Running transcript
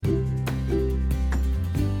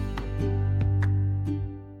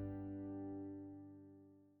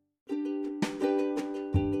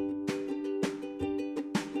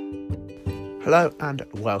Hello and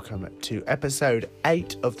welcome to episode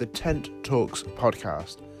 8 of the Tent Talks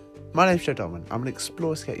podcast. My name's Joe Dolman. I'm an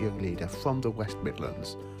Explore Scout young leader from the West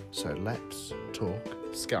Midlands. So let's talk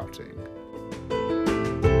scouting.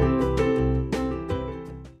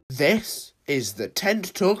 This is the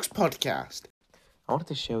Tent Talks podcast. I wanted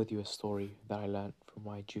to share with you a story that I learned from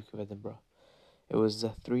my Duke of Edinburgh. It was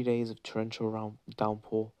 3 days of torrential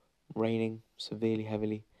downpour, raining severely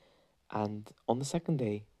heavily, and on the second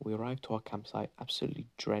day we arrived to our campsite absolutely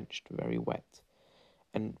drenched, very wet,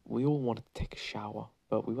 and we all wanted to take a shower,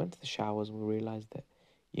 but we went to the showers and we realised that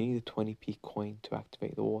you need a 20p coin to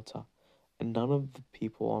activate the water, and none of the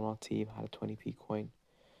people on our team had a 20p coin.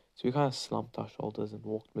 So we kind of slumped our shoulders and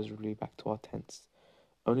walked miserably back to our tents,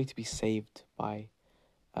 only to be saved by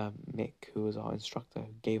Mick, who was our instructor,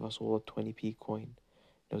 who gave us all a 20p coin.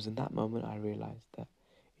 It was in that moment I realised that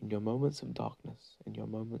in your moments of darkness, in your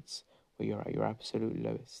moments where you're at your absolute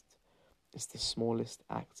lowest, it's the smallest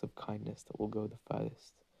acts of kindness that will go the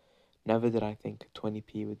furthest. Never did I think a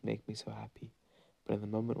 20p would make me so happy, but in the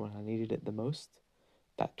moment when I needed it the most,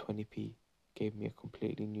 that 20p gave me a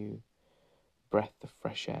completely new breath of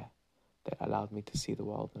fresh air that allowed me to see the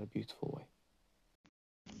world in a beautiful way.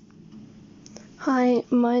 Hi,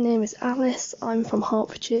 my name is Alice. I'm from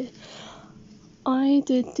Hertfordshire. I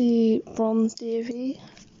did the Bronze DV.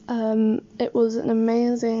 It was an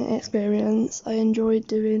amazing experience. I enjoyed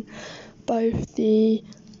doing both the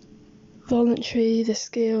voluntary, the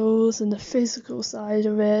skills and the physical side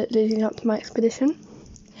of it leading up to my expedition.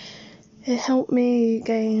 It helped me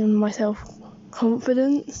gain my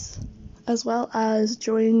self-confidence as well as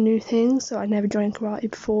join new things. So I never joined karate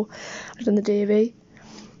before I'd done the DV.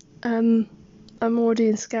 I'm already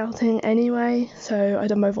in scouting anyway, so I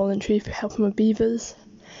done my voluntary for helping with beavers,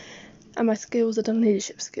 and my skills, I done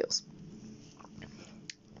leadership skills.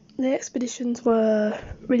 The expeditions were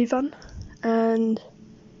really fun and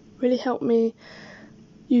really helped me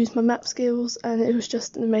use my map skills, and it was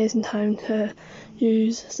just an amazing time to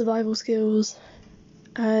use survival skills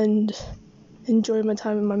and enjoy my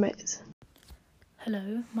time with my mates.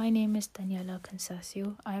 Hello, my name is Daniela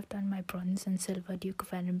Consasio. I have done my Bronze and Silver Duke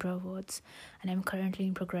of Edinburgh Awards, and I'm currently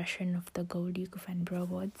in progression of the Gold Duke of Edinburgh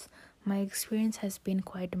Awards. My experience has been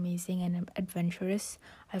quite amazing and adventurous.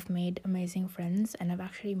 I've made amazing friends, and I've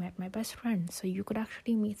actually met my best friend. So you could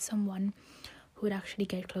actually meet someone who would actually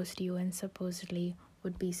get close to you and supposedly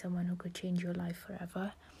would be someone who could change your life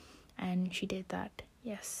forever. And she did that,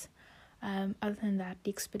 yes. Other than that,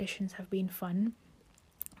 the expeditions have been fun.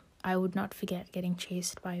 I would not forget getting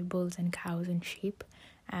chased by bulls and cows and sheep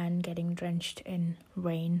and getting drenched in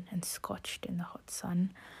rain and scorched in the hot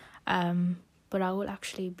sun. But I will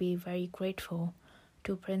actually be very grateful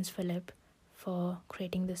to Prince Philip for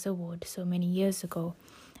creating this award so many years ago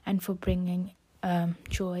and for bringing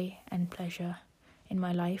joy and pleasure in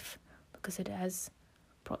my life, because it has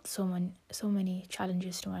brought so many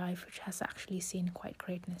challenges to my life, which has actually seen quite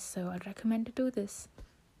greatness. So I'd recommend to do this.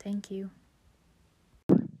 Thank you.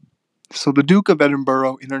 So the Duke of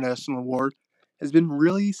Edinburgh International Award has been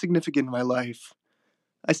really significant in my life.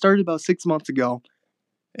 I started about 6 months ago,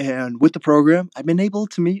 and with the program, I've been able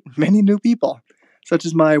to meet many new people, such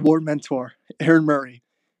as my award mentor, Aaron Murray.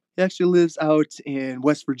 He actually lives out in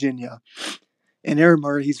West Virginia, and Aaron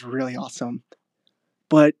Murray, he's really awesome.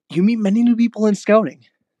 But you meet many new people in scouting.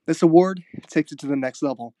 This award takes it to the next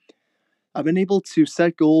level. I've been able to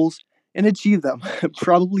set goals and achieve them,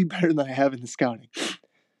 probably better than I have in the scouting.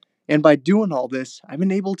 And by doing all this, I've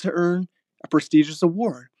been able to earn a prestigious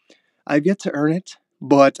award. I've yet to earn it,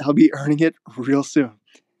 but I'll be earning it real soon.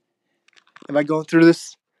 And by going through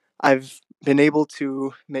this, I've been able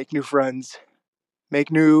to make new friends,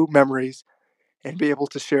 make new memories, and be able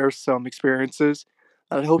to share some experiences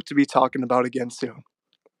that I hope to be talking about again soon.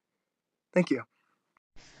 Thank you.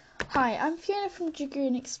 Hi, I'm Fiona from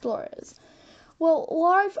Dragoon Explorers. Well,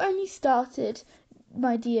 while I've only started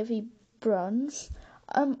my DFE Bronze,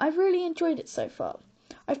 I've really enjoyed it so far.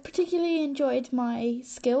 I've particularly enjoyed my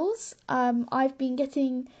skills. I've been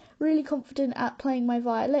getting really confident at playing my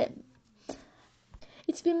violin.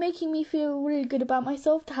 It's been making me feel really good about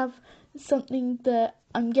myself to have something that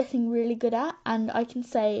I'm getting really good at, and I can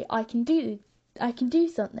say I can do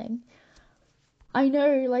something. I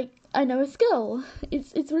know a skill.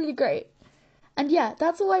 It's really great. And yeah,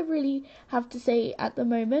 that's all I really have to say at the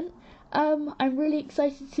moment. I'm really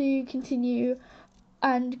excited to continue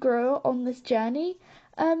and grow on this journey.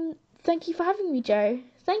 Thank you for having me, Joe.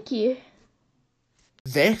 Thank you.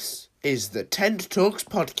 This is the Tent Talks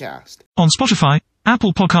podcast. On Spotify,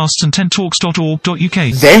 Apple Podcasts and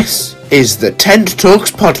tenttalks.org.uk. This is the Tent Talks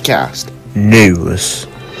podcast. News.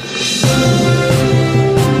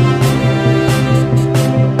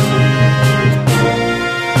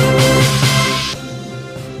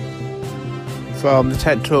 From the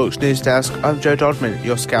Tent Talks news desk, I'm Joe Dodman,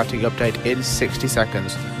 your scouting update in 60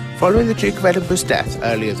 seconds. Following the Duke of Edinburgh's death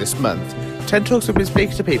earlier this month, Tent Talks have been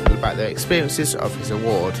speaking to people about their experiences of his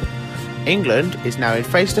award. England is now in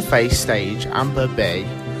face-to-face stage Amber B.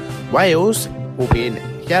 Wales will be in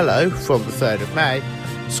yellow from the 3rd of May.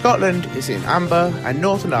 Scotland is in amber and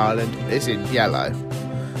Northern Ireland is in yellow.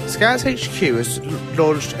 Scouts HQ has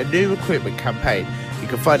launched a new recruitment campaign. You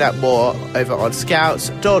can find out more over on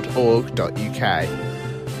scouts.org.uk.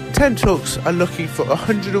 Tent Talks are looking for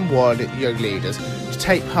 101 young leaders to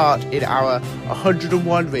take part in our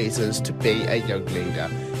 101 Reasons to be a Young Leader.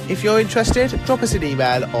 If you're interested, drop us an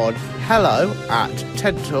email on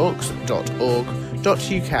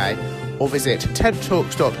hello@tenttalks.org.uk or visit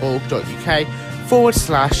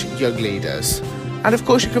tenttalks.org.uk/young leaders. And of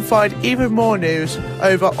course you can find even more news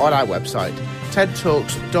over on our website,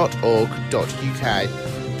 tenttalks.org.uk.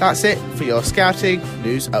 That's it for your scouting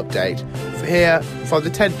news update. Here from the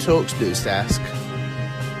Tent Talks news desk.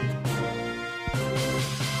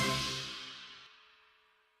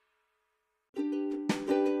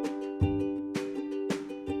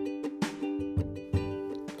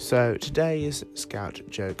 So today's scout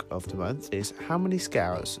joke of the month is: how many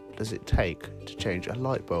scouts does it take to change a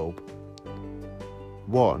light bulb?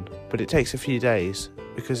 1, but it takes a few days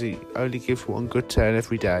because he only gives one good turn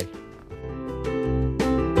every day.